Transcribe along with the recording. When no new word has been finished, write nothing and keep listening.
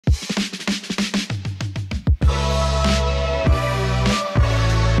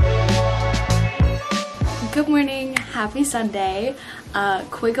Good morning, happy Sunday.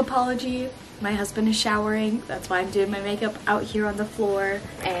 Quick apology, my husband is showering, that's why I'm doing my makeup out here on the floor,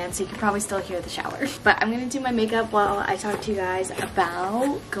 and so you can probably still hear the shower. But I'm gonna do my makeup while I talk to you guys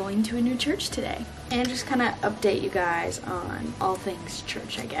about going to a new church today and just kind of update you guys on all things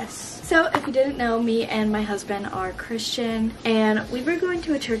church, I guess. So if you didn't know, me and my husband are Christian, and we were going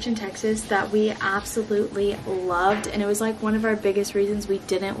to a church in Texas that we absolutely loved, and it was like one of our biggest reasons we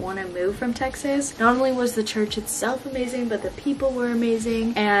didn't want to move from Texas. Not only was the church itself amazing, but the people were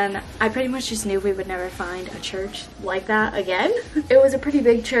amazing, and I pretty much just knew we would never find a church like that again. It was a pretty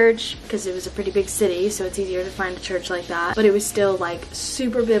big church because it was a pretty big city, so it's easier to find a church like that, but it was still like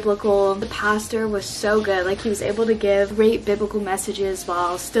super biblical. The pastor was so good, like he was able to give great biblical messages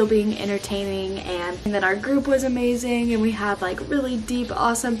while still being entertaining, and then our group was amazing, and we had like really deep,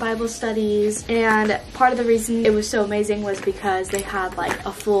 awesome Bible studies. And part of the reason it was so amazing was because they had like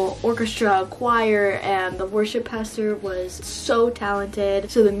a full orchestra, choir, and the worship pastor was so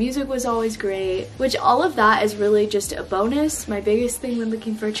talented, so the music was always great, which all of that is really just a bonus. My biggest thing when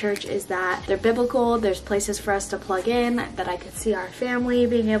looking for a church is that they're biblical, there's places for us to plug in, that I could see our family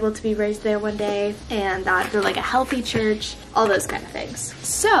being able to be raised there one day, and that they're like a healthy church, all those kind of things.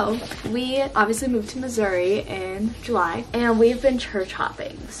 So we obviously moved to Missouri in July, and we've been church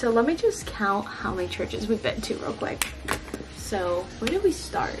hopping. So let me just count how many churches we've been to real quick. So where did we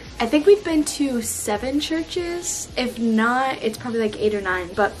start? I think we've been to 7 churches. If not, it's probably like 8 or 9,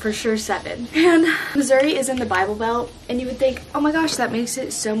 but for sure 7. And Missouri is in the Bible Belt, and you would think, oh my gosh, that makes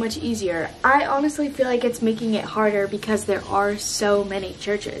it so much easier. I honestly feel like it's making it harder because there are so many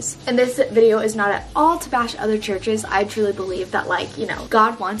churches. And this video is not at all to bash other churches. I truly believe that, like, you know,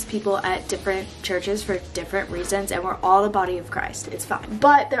 God wants people at different churches for different reasons, and we're all the body of Christ. It's fine.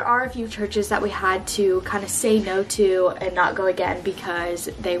 But there are a few churches that we had to kind of say no to and not go again because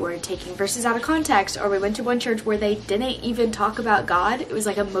they were taking verses out of context, or we went to one church where they didn't even talk about God. It was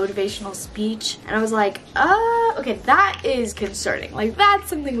like a motivational speech, and I was like, okay, that is concerning. Like, that's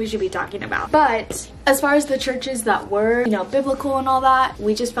something we should be talking about. But as far as the churches that were, you know, biblical and all that,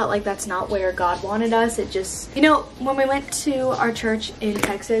 we just felt like that's not where God wanted us. It just, you know, when we went to our church in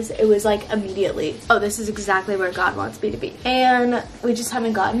Texas, it was like immediately, oh, this is exactly where God wants me to be. And we just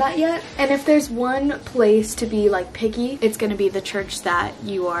haven't gotten that yet. And if there's one place to be like picky, it's gonna be the church that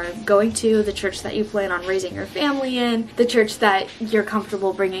you are going to, the church that you plan on raising your family in, the church that you're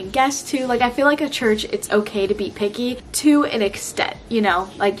comfortable bringing guests to. Like, I feel like a church, it's okay to be picky to an extent, you know,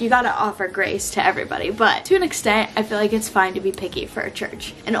 like you gotta offer grace to everybody, but to an extent, I feel like it's fine to be picky for a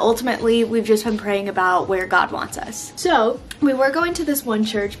church. And ultimately, we've just been praying about where God wants us. So we were going to this one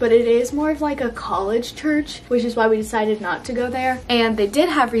church, but it is more of like a college church, which is why we decided not to go there. And they did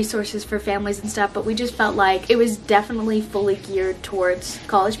have resources for families and stuff, but we just felt like it was definitely fully geared towards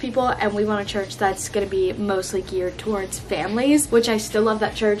college people, and we want a church that's going to be mostly geared towards families, which I still love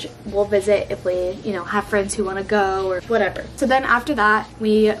that church. We'll visit if we, you know, have friends who want to go or whatever. So then after that,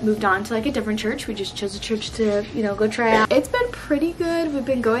 we moved on to like a different church. We just chose a church to, you know, go try out. It's been pretty good. We've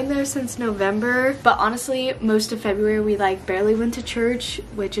been going there since November, but honestly, most of February we like barely went to church,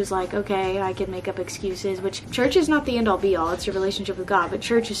 which is like, okay, I can make up excuses, which church is not the end all be all. It's your relationship with God, but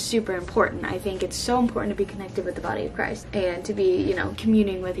church is super important. I think it's so important to be connected with the body of Christ and to be, you know,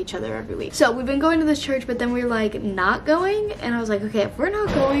 communing with each other every week. So we've been going to this church, but then we were like not going, and I was like, okay, if we're not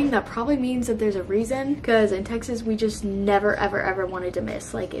going, that probably means that there's a reason, because in Texas we just never ever wanted to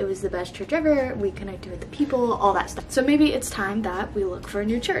miss. Like, it was the best church ever, we connected with the people, all that stuff. So maybe it's time that we look for a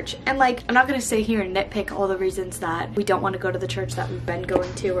new church. And like, I'm not gonna sit here and nitpick all the reasons that we don't want to go to the church that we've been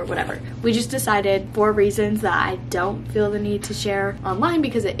going to or whatever. We just decided 4 reasons that I don't feel the need to share online,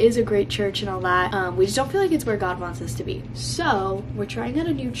 because it is a great church and all that. We just don't feel like it's where God wants us to be. So we're trying out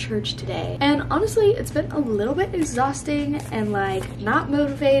a new church today, and honestly, it's been a little bit exhausting and like not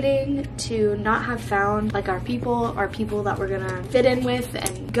motivating to not have found like our people that we're gonna fit in with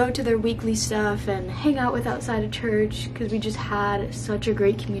and go to their weekly stuff and hang out with outside of church, because we just had such a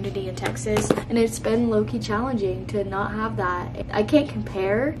great community in Texas, and it's been low-key challenging to not have that. I can't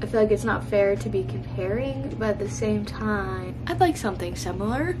compare. I feel like it's not fair to be comparing, but at the same time, I'd like something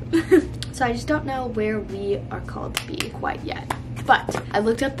similar. So I just don't know where we are called to be quite yet. But I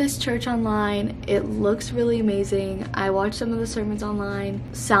looked up this church online. It looks really amazing. I watched some of the sermons online.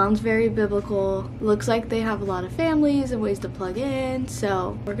 Sounds very biblical. Looks like they have a lot of families and ways to plug in.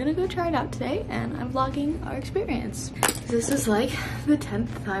 So we're gonna go try it out today, and I'm vlogging our experience. This is like the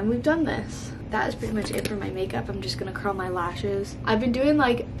 10th time we've done this. That is pretty much it for my makeup. I'm just gonna curl my lashes. I've been doing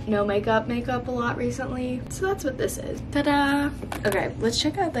like no makeup a lot recently, so that's what this is. Ta-da! Okay, let's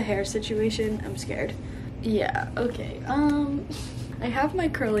check out the hair situation. I'm scared. Yeah, okay. I have my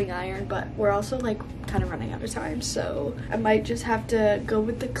curling iron, but we're also like kind of running out of time, so I might just have to go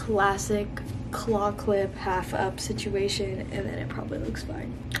with the classic claw clip half up situation, and then it probably looks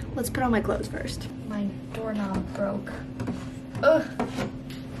fine. Let's put on my clothes first. My doorknob broke. Ugh.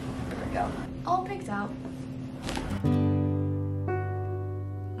 There we go. All picked out.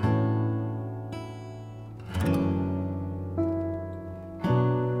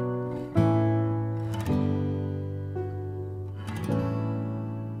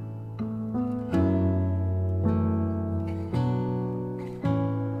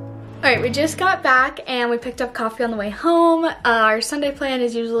 Alright, we just got back and we picked up coffee on the way home. Our Sunday plan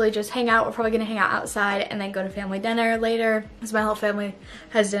is usually just hang out. We're probably going to hang out outside and then go to family dinner later, because my whole family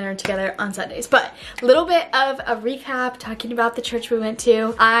has dinner together on Sundays. But a little bit of a recap talking about the church we went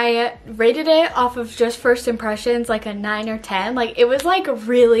to. I rated it off of just first impressions like a 9 or 10. Like, it was like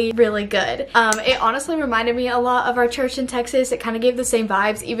really, really good. It honestly reminded me a lot of our church in Texas. It kind of gave the same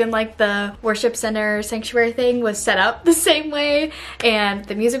vibes. Even like the worship center sanctuary thing was set up the same way, and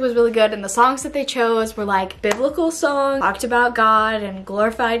the music was really good. And the songs that they chose were like biblical songs, talked about God and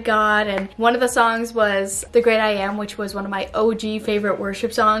glorified God. And one of the songs was The Great I Am, which was one of my OG favorite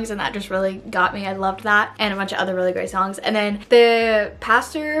worship songs, and that just really got me. I loved that, and a bunch of other really great songs. And then the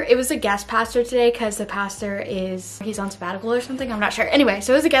pastor, it was a guest pastor today because the pastor he's on sabbatical or something, I'm not sure. Anyway,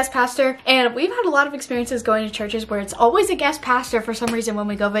 so it was a guest pastor, and we've had a lot of experiences going to churches where it's always a guest pastor for some reason when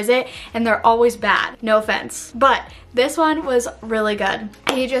we go visit, and they're always bad. No offense, but this one was really good.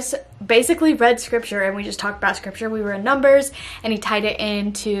 He just basically read scripture, and we just talked about scripture. We were in Numbers, and he tied it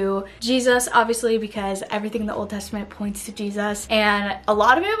into Jesus, obviously, because everything in the Old Testament points to Jesus. And a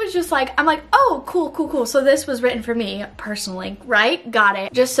lot of it was just like, I'm like, oh, cool, cool, cool. So this was written for me personally, right? Got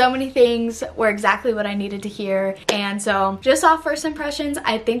it. Just so many things were exactly what I needed to hear. And so just off first impressions,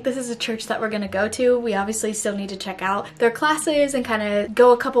 I think this is a church that we're going to go to. We obviously still need to check out their classes and kind of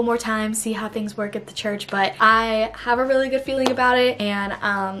go a couple more times, see how things work at the church. But I have a really good feeling about it, and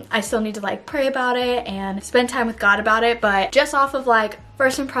I still need to like pray about it and spend time with God about it. But just off of like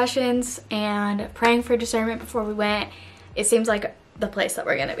first impressions and praying for discernment before we went, it seems like the place that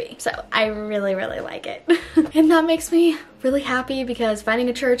we're gonna be. So I really, really like it. And that makes me really happy, because finding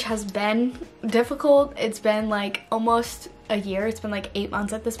a church has been difficult. It's been like almost a year. It's been like 8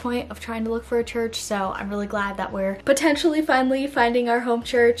 months at this point of trying to look for a church. So I'm really glad that we're potentially finally finding our home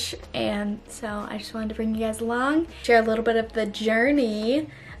church. And so I just wanted to bring you guys along, share a little bit of the journey.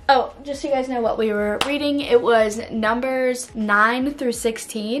 Oh, just so you guys know what we were reading, it was Numbers 9 through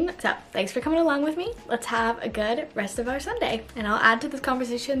 16. So thanks for coming along with me. Let's have a good rest of our Sunday, and I'll add to this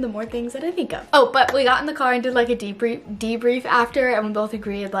conversation the more things that I think of. Oh, but we got in the car and did like a debrief after, and we both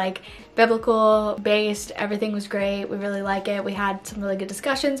agreed like biblical based, everything was great. We really like it. We had some really good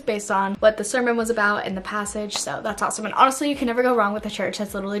discussions based on what the sermon was about in the passage, so that's awesome. And honestly, you can never go wrong with a church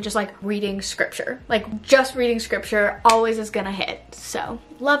that's literally just like reading scripture. Like, just reading scripture always is gonna hit. So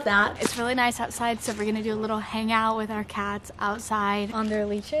love that. It's really nice outside, so we're gonna do a little hangout with our cats outside on their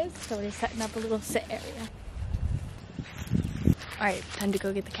leashes. So we're setting up a little sit area. All right, time to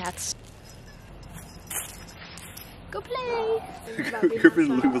go get the cats. Go play!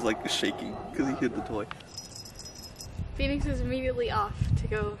 Griffin literally was like shaking because he hit the toy. Phoenix is immediately off to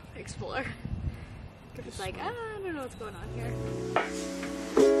go explore. Griffin's like, I don't know what's going on here.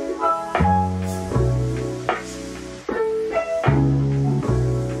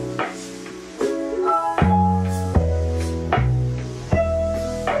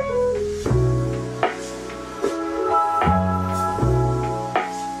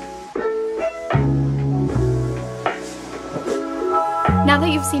 Now that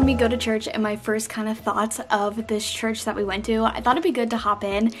you've seen me go to church and my first kind of thoughts of this church that we went to, I thought it'd be good to hop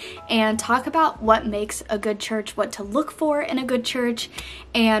in and talk about what makes a good church, what to look for in a good church.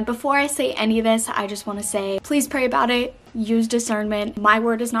 And before I say any of this, I just want to say, please pray about it. Use discernment. My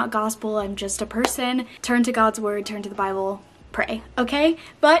word is not gospel. I'm just a person. Turn to God's word, turn to the Bible. Pray, okay?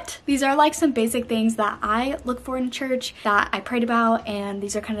 But these are like some basic things that I look for in church that I prayed about, and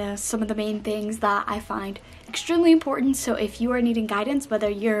these are kind of some of the main things that I find extremely important. So if you are needing guidance, whether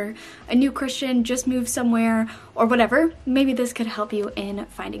you're a new Christian, just moved somewhere, or whatever, maybe this could help you in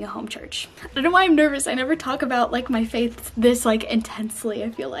finding a home church. I don't know why I'm nervous. I never talk about like my faith this like intensely,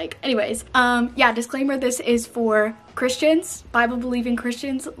 I feel like. Anyways, yeah, disclaimer, this is for Christians, Bible-believing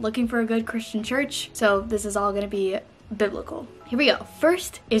Christians looking for a good Christian church. So this is all gonna be biblical. Here we go.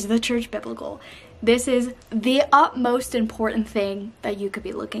 First, is the church biblical? This is the utmost important thing that you could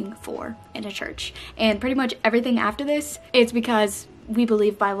be looking for in a church. And pretty much everything after this, it's because we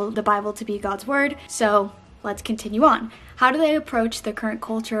believe the Bible to be God's word. So let's continue on. How do they approach the current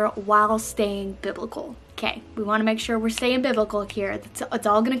culture while staying biblical? Okay, we want to make sure we're staying biblical here. It's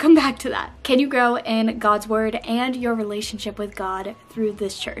all going to come back to that. Can you grow in God's word and your relationship with God through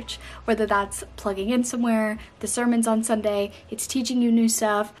this church? Whether that's plugging in somewhere, the sermons on Sunday, it's teaching you new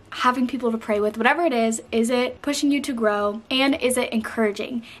stuff, having people to pray with, whatever it is it pushing you to grow? And is it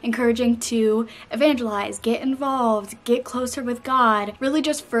encouraging? Encouraging to evangelize, get involved, get closer with God, really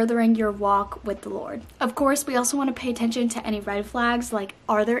just furthering your walk with the Lord. Of course, we also want to pay attention to any red flags, like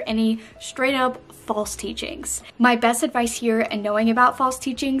are there any straight up false teachings? My best advice here in knowing about false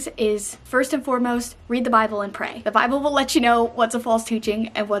teachings is, first and foremost, read the Bible and pray. The Bible will let you know what's a false teaching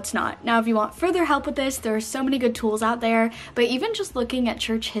and what's not. Now, if you want further help with this, there are so many good tools out there, but even just looking at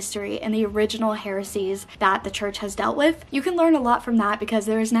church history and the original heresies that the church has dealt with, you can learn a lot from that because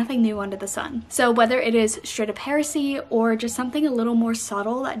there is nothing new under the sun. So whether it is straight up heresy or just something a little more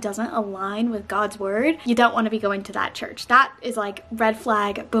subtle that doesn't align with God's word, you don't want to be going to that church. That is like red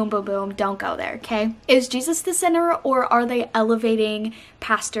flag, boom, boom, boom, don't go there, okay? Is Jesus the center, or are they elevating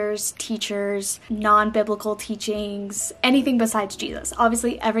pastors, teachers, non-biblical teachings, anything besides Jesus?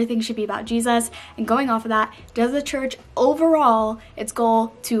 Obviously, everything should be about Jesus, and going off of that, does the church overall, its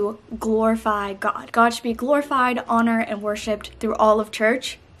goal to glorify God? God should be glorified, honored, and worshipped through all of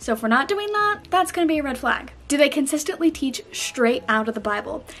church. So if we're not doing that, that's going to be a red flag. Do they consistently teach straight out of the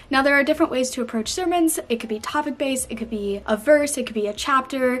Bible? Now, there are different ways to approach sermons. It could be topic-based, it could be a verse, it could be a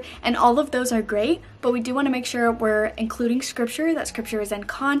chapter, and all of those are great, but we do want to make sure we're including scripture, that scripture is in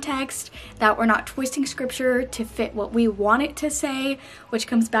context, that we're not twisting scripture to fit what we want it to say, which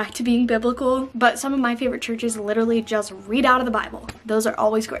comes back to being biblical. But some of my favorite churches literally just read out of the Bible. Those are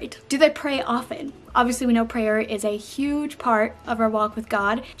always great. Do they pray often? Obviously, we know prayer is a huge part of our walk with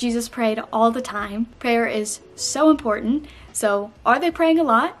God. Jesus prayed all the time. Prayer is so important. So are they praying a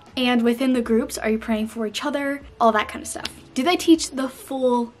lot? And within the groups, are you praying for each other? All that kind of stuff. Do they teach the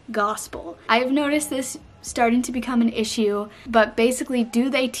full gospel? I've noticed this starting to become an issue, but basically, do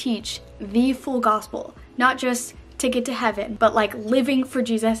they teach the full gospel? Not just to get to heaven, but like living for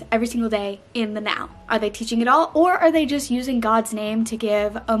Jesus every single day in the now. Are they teaching it all, or are they just using God's name to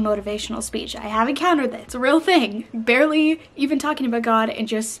give a motivational speech? I have encountered that. It's a real thing. Barely even talking about God and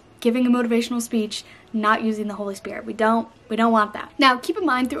just giving a motivational speech, not using the Holy Spirit. We don't want that. Now, keep in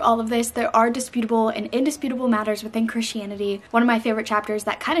mind through all of this, there are disputable and indisputable matters within Christianity. One of my favorite chapters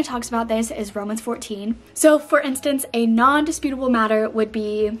that kind of talks about this is Romans 14. So, for instance, a non-disputable matter would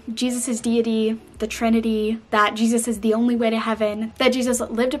be Jesus' deity, the Trinity, that Jesus is the only way to heaven, that Jesus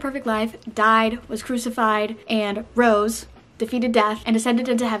lived a perfect life, died, was crucified, and rose, defeated death, and ascended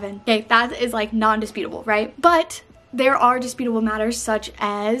into heaven. Okay, that is like non-disputable, right? But there are disputable matters such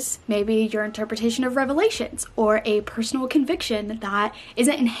as maybe your interpretation of Revelations or a personal conviction that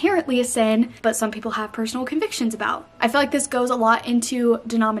isn't inherently a sin, but some people have personal convictions about. I feel like this goes a lot into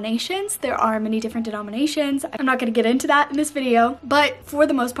denominations. There are many different denominations. I'm not going to get into that in this video, but for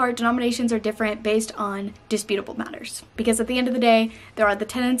the most part, denominations are different based on disputable matters. Because at the end of the day, there are the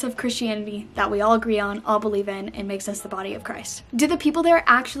tenets of Christianity that we all agree on, all believe in, and makes us the body of Christ. Do the people there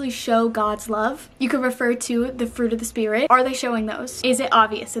actually show God's love? You could refer to the fruit of the Spirit. Are they showing those? Is it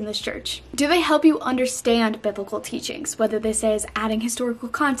obvious in this church? Do they help you understand biblical teachings? Whether this is adding historical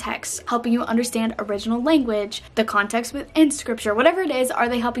context, helping you understand original language, the context within scripture, whatever it is, are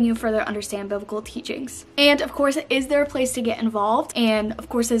they helping you further understand biblical teachings? And of course, is there a place to get involved? And of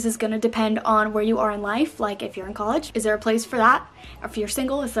course, this is going to depend on where you are in life. Like if you're in college, is there a place for that? If you're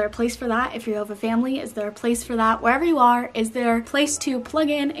single, is there a place for that? If you have a family, is there a place for that? Wherever you are, is there a place to plug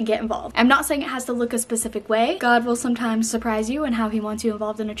in and get involved? I'm not saying it has to look a specific way. God will sometimes surprise you in how he wants you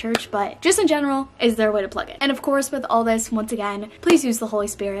involved in a church, but just in general, is there a way to plug in? And of course, with all this, once again, please use the Holy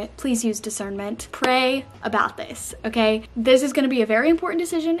Spirit. Please use discernment. Pray about this, okay? This is going to be a very important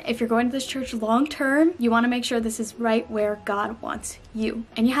decision. If you're going to this church long term, you want to make sure this is right where God wants you.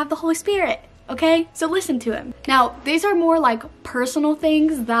 And you have the Holy Spirit. Okay, so listen to him. Now, these are more like personal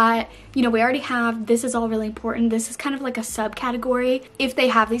things that, you know, we already have. This is all really important. This is kind of like a subcategory. If they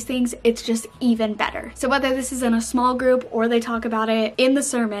have these things, it's just even better. So whether this is in a small group or they talk about it in the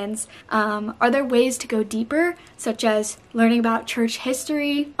sermons, are there ways to go deeper, such as learning about church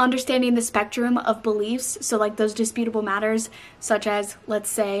history, understanding the spectrum of beliefs, so like those disputable matters, such as, let's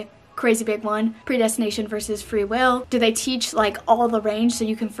say, crazy big one, predestination versus free will. Do they teach like all the range so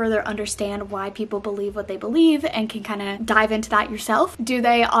you can further understand why people believe what they believe and can kind of dive into that yourself? Do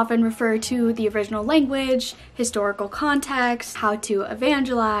they often refer to the original language, historical context, how to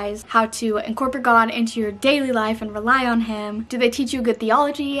evangelize, how to incorporate God into your daily life and rely on him? Do they teach you good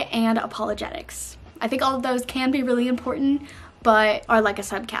theology and apologetics? I think all of those can be really important, but are like a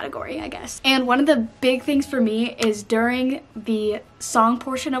subcategory, I guess. And one of the big things for me is during the song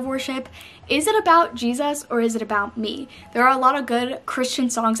portion of worship, is it about Jesus or is it about me? There are a lot of good Christian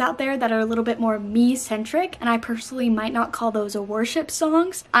songs out there that are a little bit more me-centric, and I personally might not call those a worship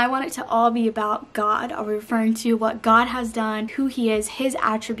songs. I want it to all be about God. Are we referring to what God has done, who he is, his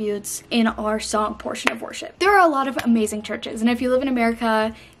attributes in our song portion of worship? There are a lot of amazing churches, and if you live in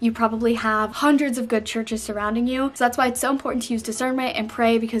America, you probably have hundreds of good churches surrounding you. So that's why it's so important to use discernment and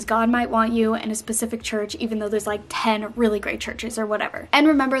pray, because God might want you in a specific church even though there's like 10 really great churches or whatever. And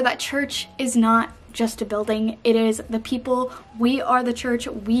remember that church is not just a building, it is the people. We are the church,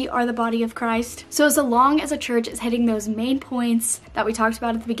 we are the body of Christ. So as long as a church is hitting those main points that we talked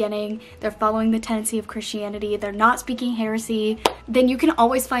about at the beginning, they're following the tendency of Christianity, they're not speaking heresy, then you can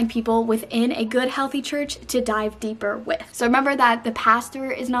always find people within a good, healthy church to dive deeper with. So remember that the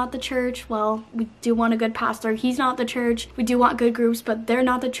pastor is not the church. Well, we do want a good pastor, he's not the church. We do want good groups, but they're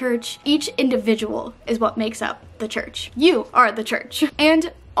not the church. Each individual is what makes up the church. You are the church.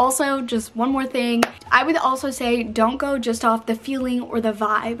 And also, just one more thing, I would also say don't go just off the feeling or the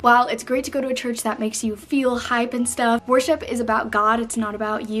vibe. While it's great to go to a church that makes you feel hype and stuff, worship is about God, it's not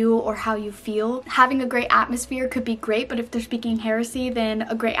about you or how you feel. Having a great atmosphere could be great, but if they're speaking heresy, then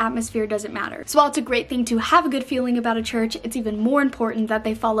a great atmosphere doesn't matter. So while it's a great thing to have a good feeling about a church, it's even more important that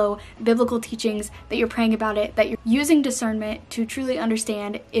they follow biblical teachings, that you're praying about it, that you're using discernment to truly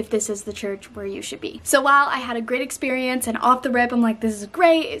understand if this is the church where you should be. So while I had a great experience and off the rip I'm like, this is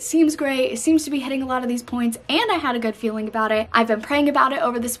great, it seems great, it seems to be hitting a lot of these points, and I had a good feeling about it. I've been praying about it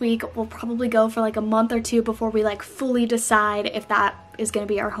over this week. We'll probably go for like a month or two before we like fully decide if that is going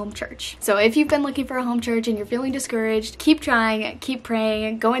to be our home church. So if you've been looking for a home church and you're feeling discouraged, keep trying, keep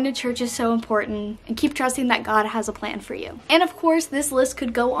praying. Going to church is so important, and keep trusting that God has a plan for you. And of course, this list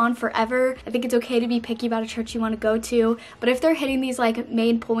could go on forever. I think it's okay to be picky about a church you want to go to, but if they're hitting these like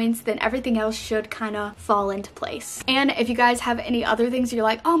main points, then everything else should kind of fall into place. And if you guys have any other things you're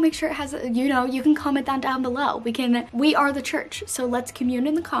like, oh, make sure it has, you can comment that down below. We are the church, so let's commune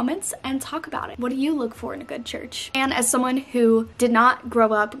in the comments and talk about it. What do you look for in a good church? And as someone who did not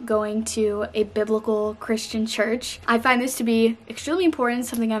grow up going to a biblical Christian church, I find this to be extremely important,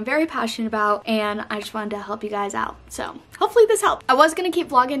 something I'm very passionate about, and I just wanted to help you guys out. So hopefully this helped. I was gonna keep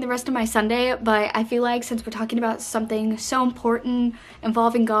vlogging the rest of my Sunday, but I feel like since we're talking about something so important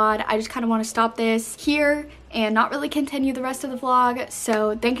involving God, I just kind of want to stop this here and not really continue the rest of the vlog.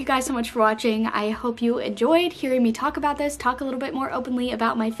 So thank you guys so much for watching. I hope you enjoyed hearing me talk about this, talk a little bit more openly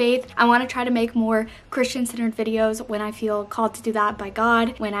about my faith. I want to try to make more Christian-centered videos when I feel called to do that by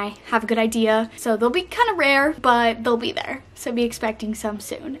God, when I have a good idea. So they'll be kind of rare, but they'll be there. So be expecting some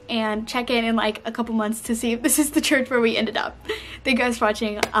soon, and check in like a couple months to see if this is the church where we ended up. Thank you guys for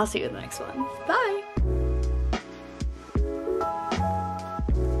watching. I'll see you in the next one. Bye!